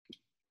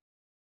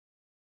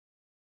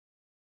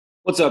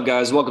What's up,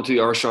 guys? Welcome to the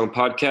Armstrong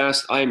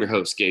Podcast. I am your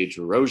host, Gage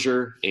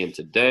Rozier, and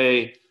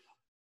today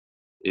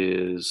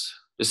is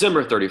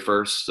December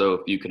 31st. So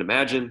if you can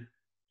imagine,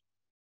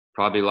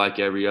 probably like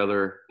every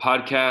other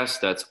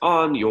podcast that's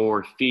on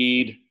your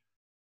feed,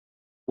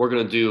 we're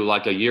going to do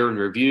like a year in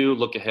review,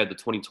 look ahead to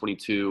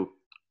 2022,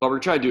 but we're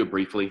going to try to do it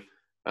briefly.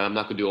 I'm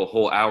not going to do a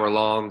whole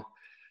hour-long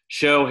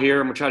show here.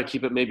 I'm going to try to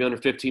keep it maybe under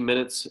 15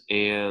 minutes.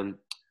 And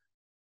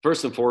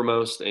first and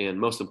foremost, and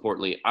most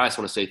importantly, I just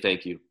want to say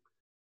thank you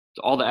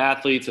to all the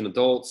athletes and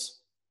adults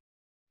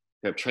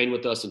who have trained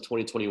with us in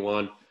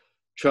 2021,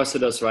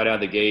 trusted us right out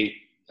of the gate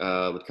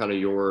with kind of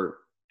your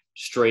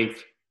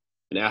strength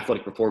and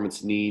athletic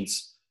performance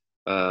needs.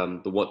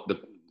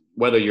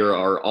 Whether you're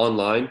our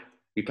online,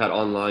 we've had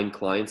online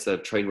clients that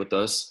have trained with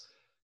us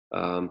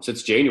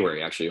since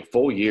January, actually, a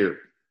full year.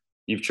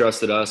 You've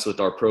trusted us with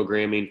our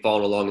programming,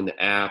 following along in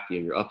the app.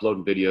 You're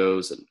uploading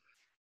videos, and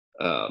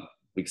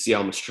we can see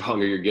how much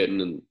stronger you're getting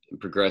and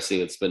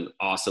progressing. It's been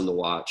awesome to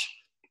watch.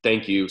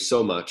 Thank you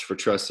so much for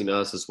trusting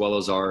us, as well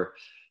as our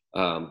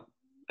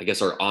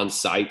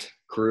on-site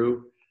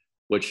crew,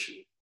 which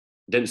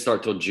didn't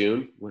start till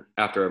June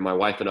after my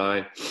wife and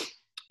I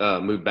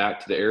moved back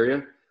to the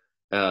area.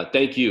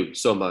 Thank you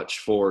so much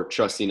for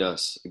trusting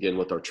us again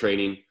with our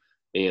training,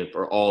 and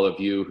for all of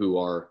you who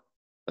are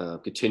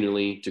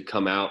continually,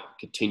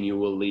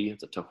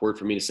 it's a tough word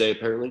for me to say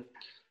apparently,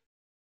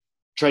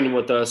 training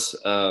with us.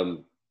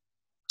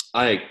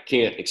 I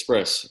can't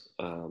express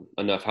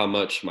enough how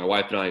much my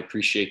wife and I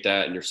appreciate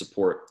that and your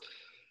support.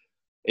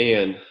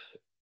 And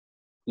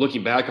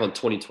looking back on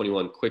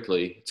 2021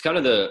 quickly, it's kind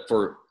of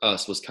for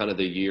us was kind of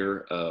the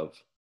year of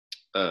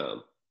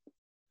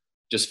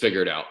just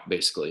figure it out,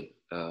 basically.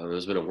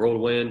 There's been a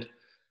whirlwind.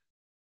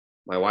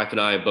 My wife and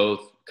I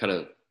both kind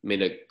of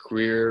made a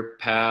career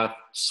path,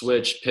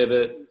 switch,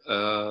 pivot,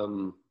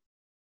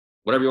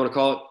 whatever you want to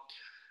call it,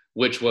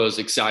 which was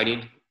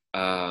exciting,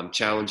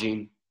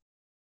 challenging,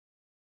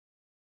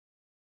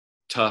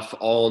 tough,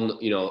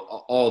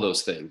 all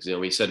those things.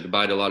 We said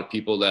goodbye to a lot of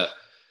people that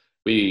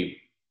we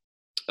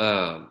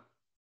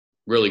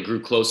really grew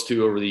close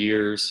to over the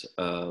years,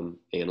 and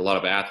a lot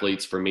of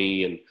athletes for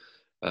me,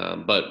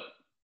 but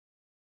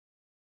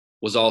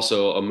was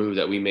also a move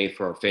that we made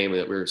for our family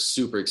that we were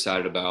super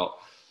excited about,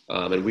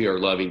 and we are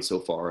loving so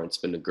far. It's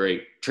been a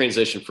great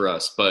transition for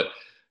us, but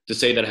to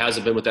say that it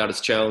hasn't been without its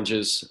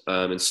challenges,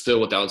 and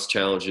still without its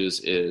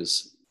challenges,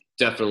 is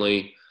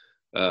definitely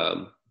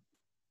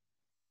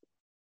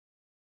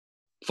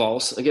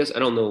false, I guess. I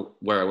don't know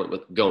where I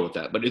went going with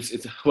that, but it's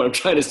what I'm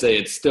trying to say.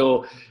 It's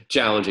still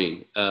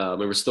challenging, and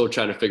we're still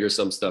trying to figure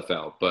some stuff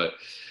out. But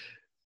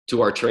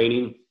to our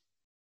training,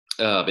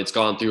 it's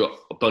gone through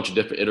a bunch of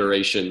different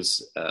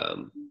iterations,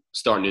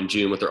 starting in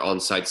June with our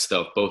on-site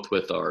stuff, both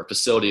with our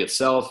facility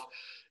itself.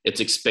 It's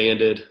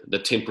expanded. The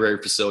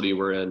temporary facility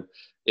we're in,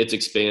 it's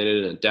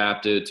expanded and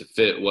adapted to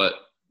fit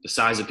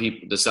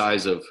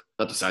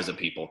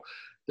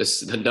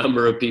the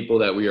number of people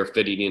that we are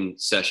fitting in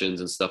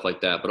sessions and stuff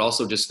like that, but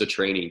also just the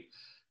training,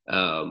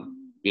 how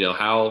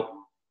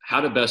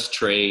to best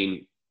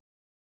train,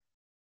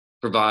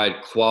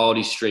 provide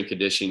quality strength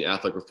conditioning,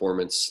 athletic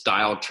performance,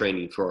 style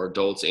training for our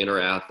adults and our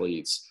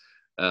athletes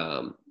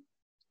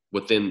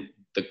within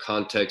the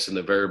context and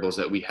the variables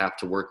that we have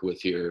to work with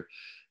here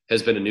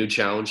has been a new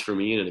challenge for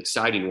me and an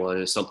exciting one.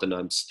 And it's something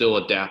I'm still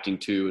adapting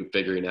to and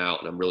figuring out,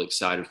 and I'm really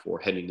excited for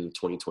heading into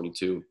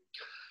 2022.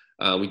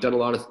 We've done a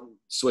lot of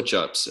switch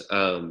ups.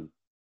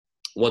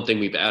 One thing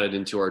we've added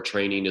into our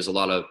training is a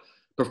lot of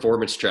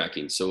performance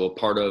tracking. So a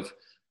part of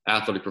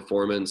athletic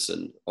performance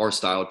and our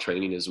style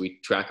training is we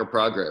track our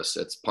progress.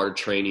 That's part of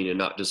training and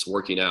not just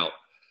working out,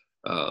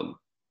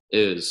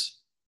 is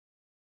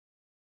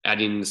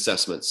adding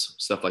assessments,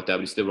 stuff like that.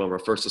 We just did one of our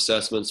first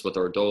assessments with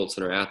our adults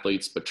and our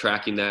athletes, but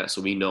tracking that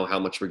so we know how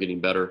much we're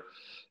getting better,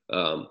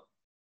 know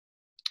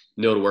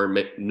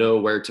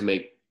where to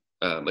make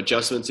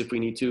adjustments if we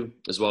need to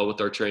as well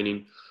with our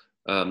training.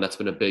 That's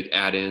been a big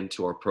add-in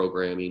to our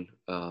programming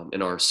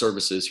and our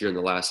services here in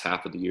the last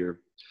half of the year.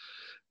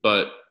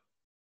 But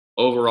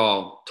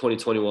overall,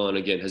 2021,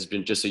 again, has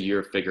been just a year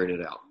of figuring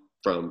it out,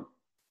 from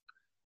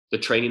the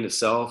training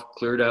itself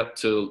cleared up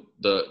to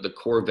the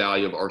core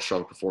value of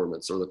Armstrong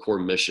Performance, or the core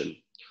mission.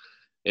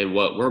 And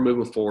what we're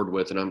moving forward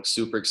with, and I'm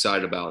super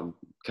excited about and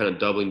kind of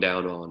doubling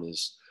down on,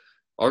 is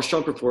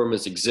Armstrong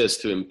Performance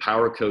exists to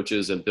empower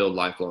coaches and build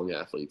lifelong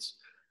athletes.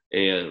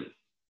 And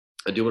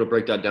I do want to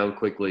break that down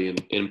quickly.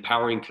 And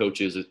empowering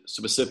coaches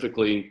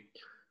specifically,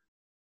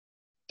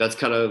 that's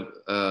kind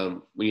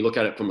of, when you look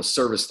at it from a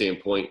service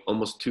standpoint,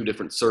 almost two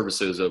different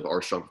services of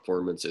Armstrong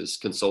Performance is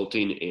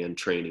consulting and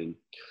training.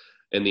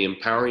 And the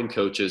empowering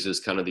coaches is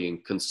kind of the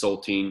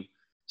consulting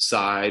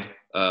side.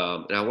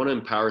 And I want to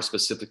empower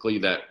specifically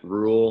that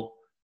rural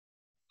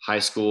high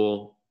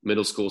school,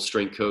 middle school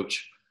strength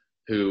coach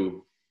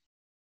who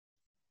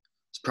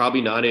is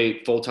probably not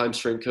a full-time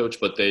strength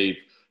coach, but they've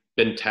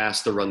been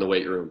tasked to run the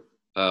weight room,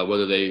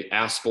 whether they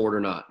ask for it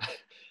or not.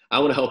 I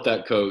want to help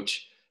that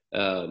coach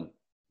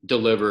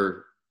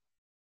deliver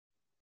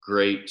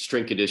great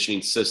strength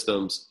conditioning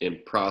systems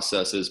and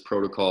processes,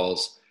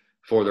 protocols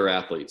for their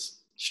athletes.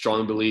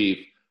 Strongly believe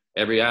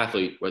every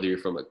athlete, whether you're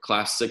from a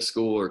class 6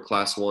 school or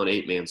class 1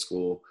 8-man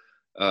school,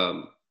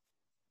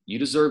 you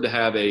deserve to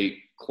have a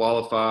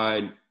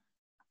qualified,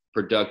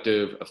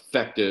 productive,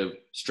 effective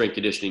strength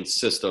conditioning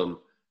system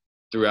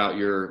throughout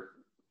your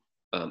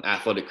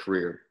athletic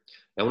career.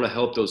 I want to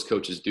help those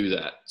coaches do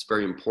that. It's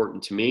very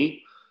important to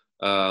me.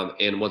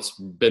 And what's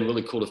been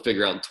really cool to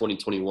figure out in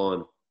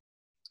 2021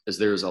 is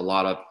there's a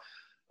lot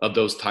of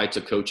those types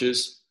of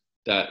coaches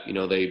that,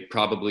 they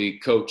probably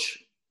coach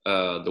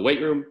the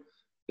weight room.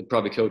 They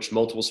probably coach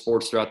multiple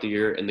sports throughout the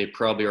year. And they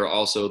probably are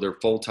also, their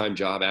full-time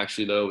job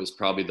actually though is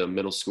probably the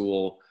middle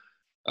school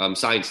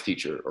science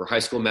teacher or high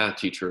school math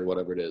teacher or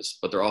whatever it is.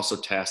 But they're also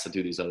tasked to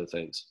do these other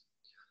things.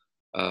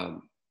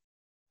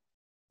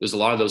 There's a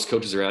lot of those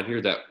coaches around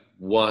here that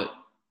want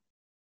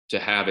to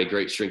have a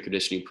great strength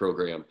conditioning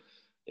program.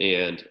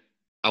 And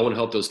I want to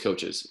help those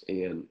coaches.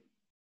 And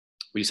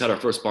we just had our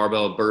first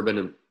barbell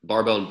and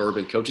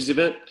bourbon coaches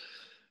event.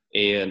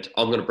 And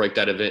I'm going to break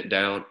that event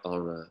down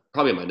on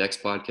probably my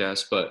next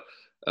podcast, but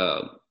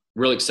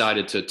really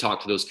excited to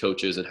talk to those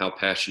coaches and how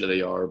passionate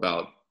they are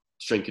about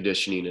strength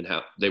conditioning and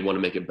how they want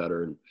to make it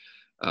better. And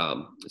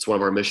it's one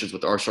of our missions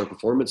with Armstrong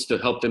Performance to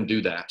help them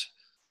do that.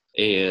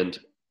 And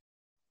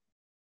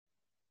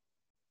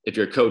if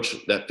you're a coach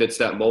that fits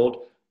that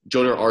mold,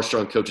 join our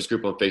Armstrong Coaches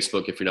group on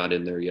Facebook if you're not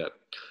in there yet.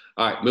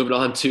 All right, moving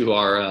on to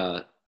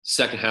our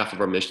second half of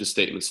our mission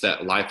statements,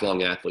 that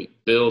lifelong athlete,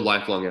 build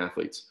lifelong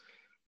athletes.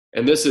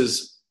 And this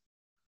is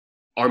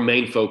our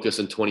main focus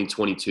in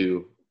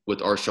 2022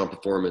 with Armstrong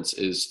Performance,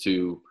 is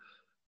to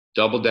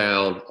double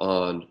down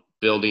on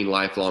building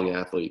lifelong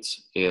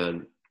athletes.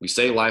 And we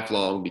say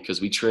lifelong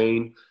because we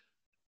train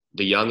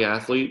the young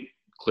athlete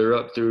clear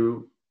up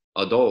through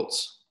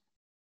adults.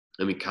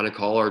 And we kind of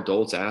call our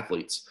adults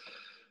athletes.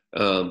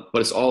 But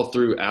it's all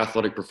through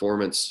athletic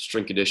performance,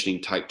 strength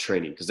conditioning type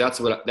training. Because that's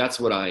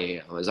what I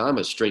am, is I'm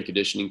a strength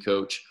conditioning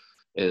coach.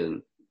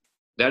 And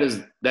that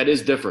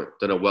is different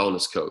than a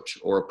wellness coach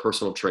or a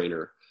personal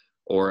trainer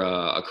or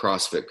a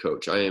CrossFit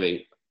coach. I am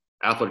a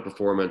athletic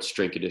performance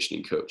strength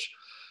conditioning coach.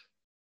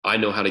 I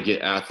know how to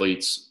get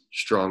athletes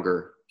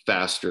stronger,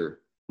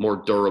 faster, more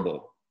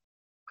durable,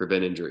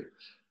 prevent injury,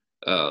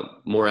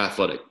 more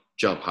athletic,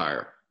 jump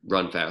higher,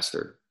 run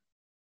faster,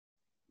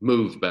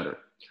 move better.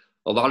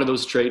 A lot of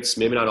those traits,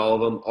 maybe not all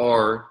of them,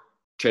 are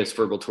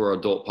transferable to our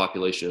adult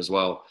population as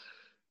well.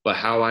 But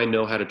how I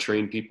know how to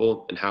train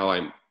people and how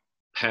I'm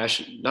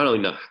passionate, not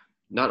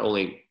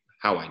only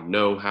how I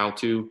know how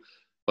to,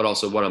 but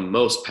also what I'm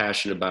most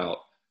passionate about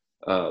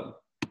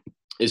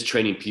is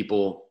training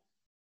people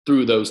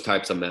through those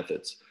types of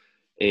methods.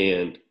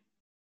 And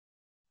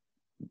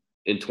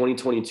in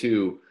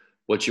 2022,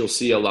 what you'll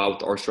see a lot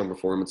with Armstrong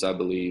Performance, I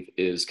believe,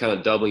 is kind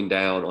of doubling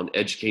down on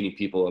educating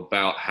people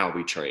about how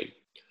we train.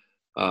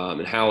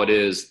 And how it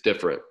is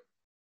different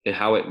and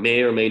how it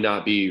may or may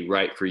not be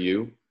right for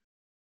you.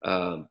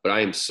 But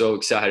I am so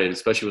excited,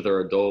 especially with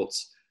our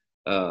adults.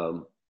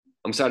 I'm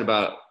excited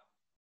about,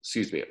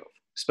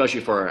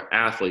 especially for our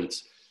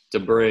athletes, to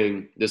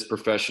bring this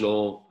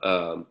professional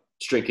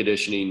strength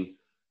conditioning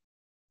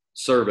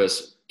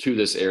service to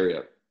this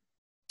area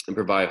and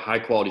provide high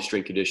quality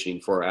strength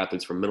conditioning for our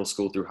athletes from middle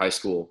school through high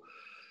school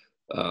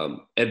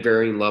at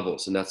varying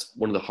levels. And that's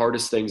one of the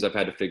hardest things I've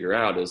had to figure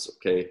out is,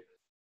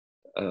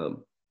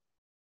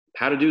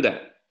 how to do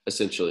that,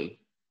 essentially,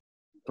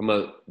 from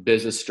a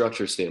business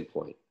structure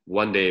standpoint.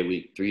 1 day a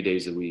week, 3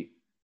 days a week,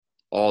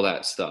 all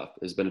that stuff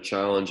has been a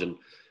challenge. And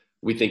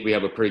we think we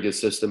have a pretty good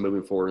system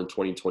moving forward in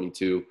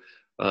 2022.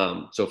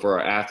 So for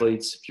our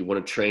athletes, if you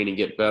want to train and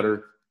get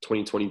better,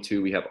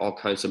 2022, we have all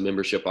kinds of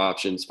membership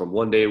options from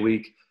 1 day a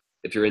week.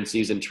 If you're in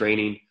season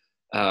training,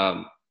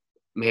 I'm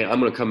going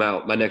to come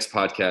out, my next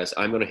podcast,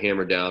 I'm going to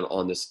hammer down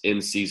on this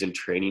in-season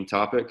training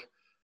topic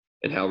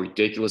and how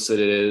ridiculous it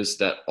is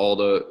that all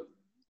the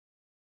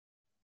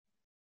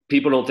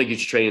people don't think you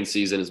should train in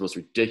season is the most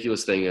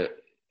ridiculous thing.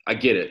 I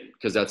get it,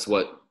 because that's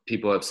what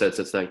people have said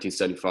since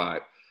 1975,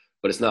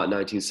 but it's not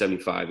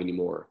 1975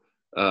 anymore.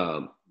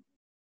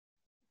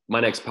 My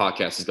next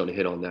podcast is going to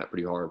hit on that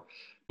pretty hard.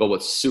 But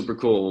what's super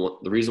cool,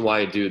 the reason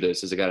why I do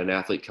this is I got an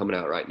athlete coming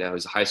out right now.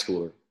 He's a high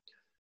schooler.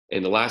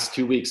 In the last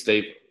 2 weeks,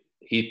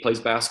 he plays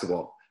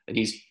basketball, and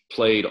he's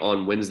played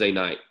on Wednesday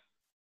night,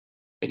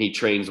 and he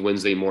trains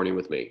Wednesday morning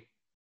with me.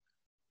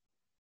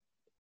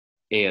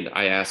 And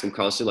I ask him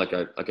constantly,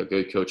 like a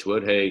good coach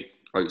would, hey,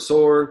 are you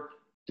sore?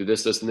 Do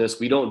this, this, and this.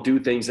 We don't do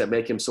things that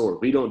make him sore.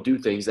 We don't do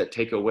things that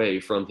take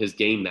away from his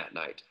game that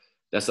night.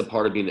 That's a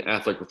part of being an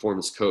athletic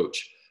performance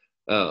coach.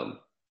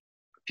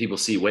 People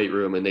see weight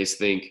room and they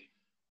think,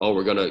 oh,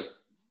 you're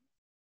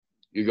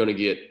gonna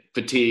get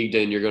fatigued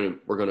and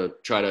we're gonna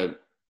try to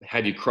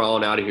have you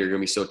crawling out of here. You're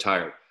gonna be so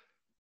tired.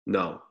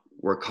 No,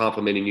 we're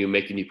complimenting you,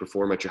 making you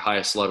perform at your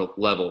highest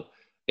level.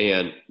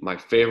 And my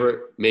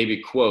favorite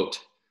maybe quote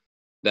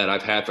that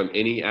I've had from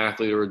any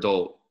athlete or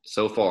adult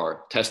so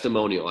far,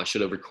 testimonial, I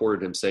should have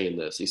recorded him saying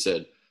this. He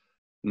said,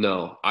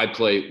 no, I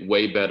play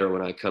way better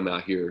when I come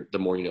out here the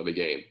morning of a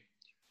game.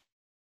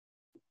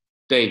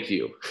 Thank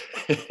you.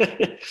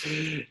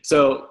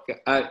 So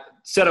I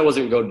said I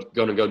wasn't going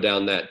to go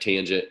down that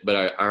tangent, but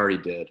I already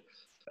did.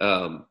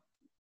 Now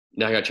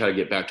I got to try to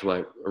get back to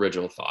my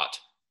original thought.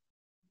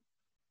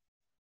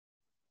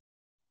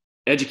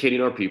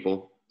 Educating our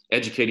people,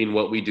 educating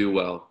what we do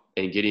well,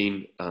 and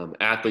getting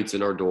athletes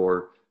in our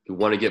door who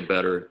want to get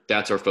better.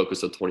 That's our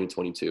focus of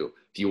 2022.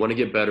 If you want to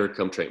get better,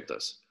 come train with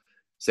us.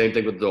 Same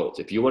thing with adults.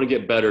 If you want to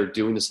get better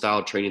doing the style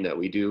of training that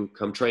we do,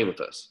 come train with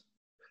us.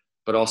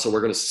 But also, we're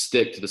going to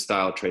stick to the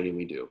style of training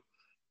we do.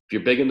 If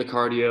you're big in the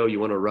cardio, you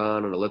want to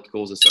run on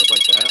ellipticals and stuff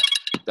like that,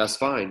 that's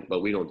fine,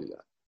 but we don't do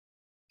that.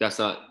 That's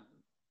not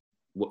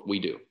what we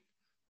do.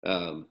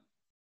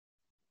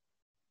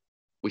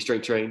 We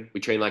strength train. We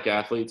train like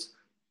athletes.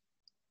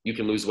 You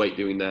can lose weight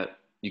doing that.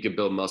 You can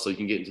build muscle. You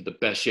can get into the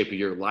best shape of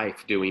your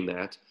life doing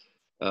that.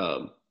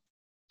 But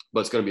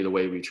it's going to be the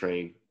way we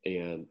train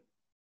and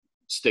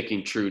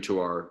sticking true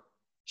to our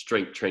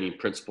strength training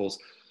principles,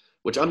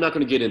 which I'm not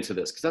going to get into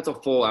this because that's a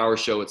full hour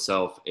show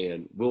itself.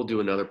 And we'll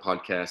do another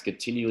podcast,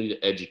 continually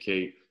to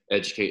educate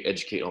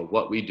on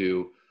what we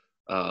do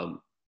and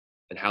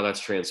how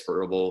that's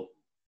transferable,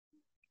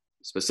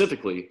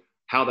 specifically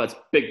how that's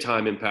big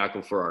time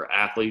impactful for our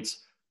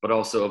athletes, but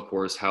also, of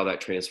course, how that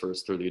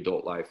transfers through the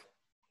adult life.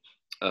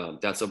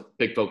 That's a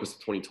big focus of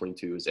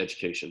 2022 is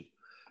education.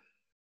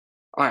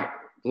 All right.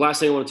 The last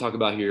thing I want to talk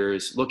about here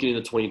is looking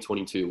into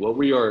 2022. What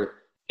we are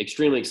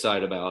extremely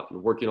excited about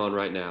and working on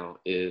right now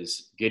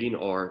is getting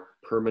our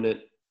permanent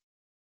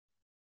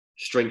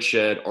Strength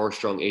Shed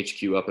Armstrong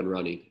HQ up and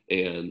running.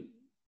 And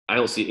I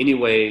don't see any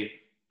way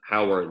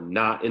how we're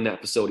not in that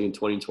facility in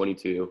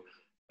 2022,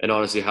 and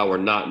honestly how we're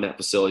not in that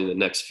facility in the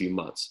next few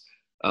months.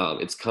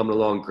 It's coming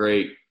along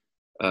great.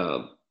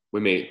 We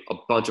made a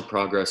bunch of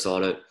progress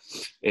on it,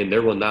 and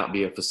there will not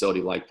be a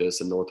facility like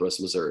this in Northwest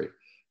Missouri.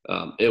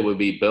 It will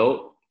be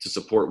built to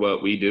support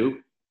what we do,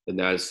 and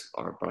that is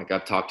our, like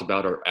I've talked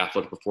about, our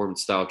athletic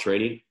performance style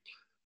training.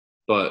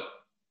 But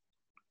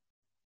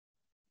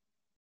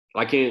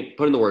I can't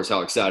put in the words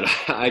how excited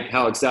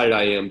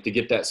I am to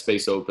get that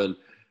space open,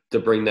 to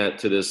bring that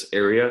to this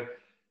area.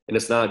 And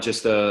it's not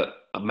just a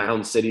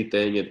Mound City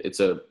thing. It's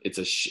a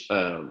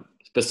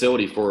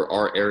facility for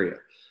our area.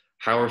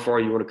 However far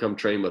you want to come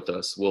train with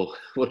us, we'll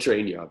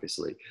train you,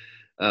 obviously.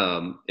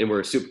 And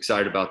we're super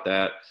excited about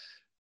that.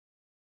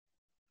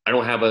 I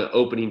don't have an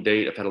opening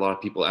date. I've had a lot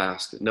of people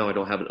ask. No, I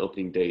don't have an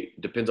opening date.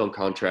 It depends on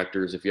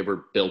contractors. If you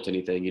ever built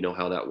anything, you know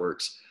how that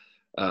works.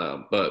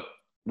 But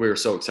we're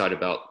so excited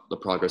about the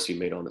progress we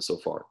made on it so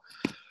far.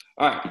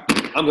 All right,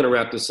 I'm going to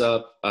wrap this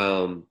up.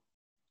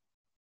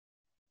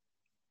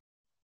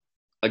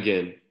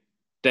 Again,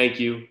 thank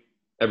you,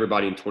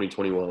 everybody in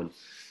 2021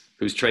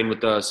 who's trained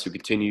with us, who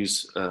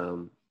continues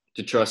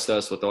to trust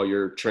us with all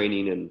your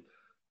training and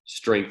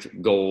strength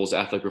goals,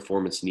 athletic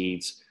performance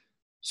needs.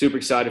 Super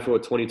excited for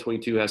what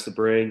 2022 has to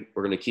bring.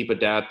 We're going to keep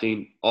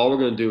adapting. All we're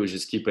going to do is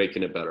just keep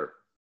making it better.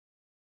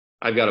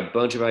 I've got a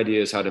bunch of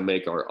ideas how to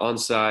make our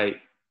on-site,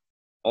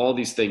 all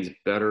these things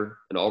better.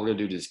 And all we're going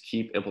to do is just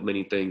keep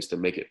implementing things to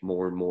make it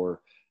more and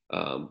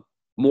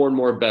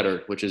more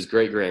better, which is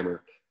great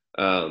grammar.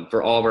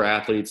 For all of our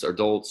athletes, our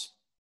adults,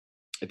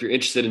 if you're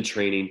interested in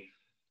training,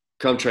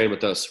 come train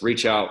with us.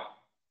 Reach out,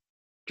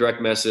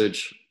 direct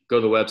message, go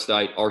to the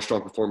website,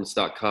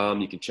 rstrongperformance.com.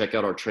 You can check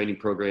out our training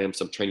program,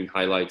 some training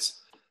highlights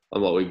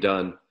on what we've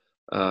done.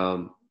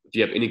 If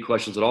you have any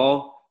questions at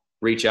all,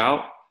 reach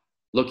out.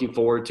 Looking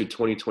forward to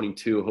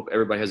 2022. Hope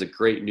everybody has a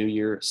great new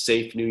year,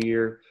 safe new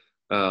year.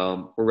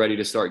 We're ready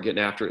to start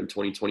getting after it in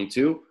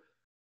 2022.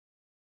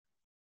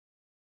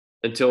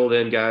 Until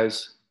then,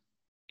 guys,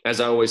 as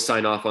I always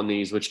sign off on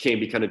these, which can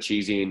be kind of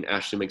cheesy and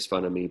Ashley makes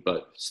fun of me,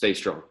 but stay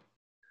strong.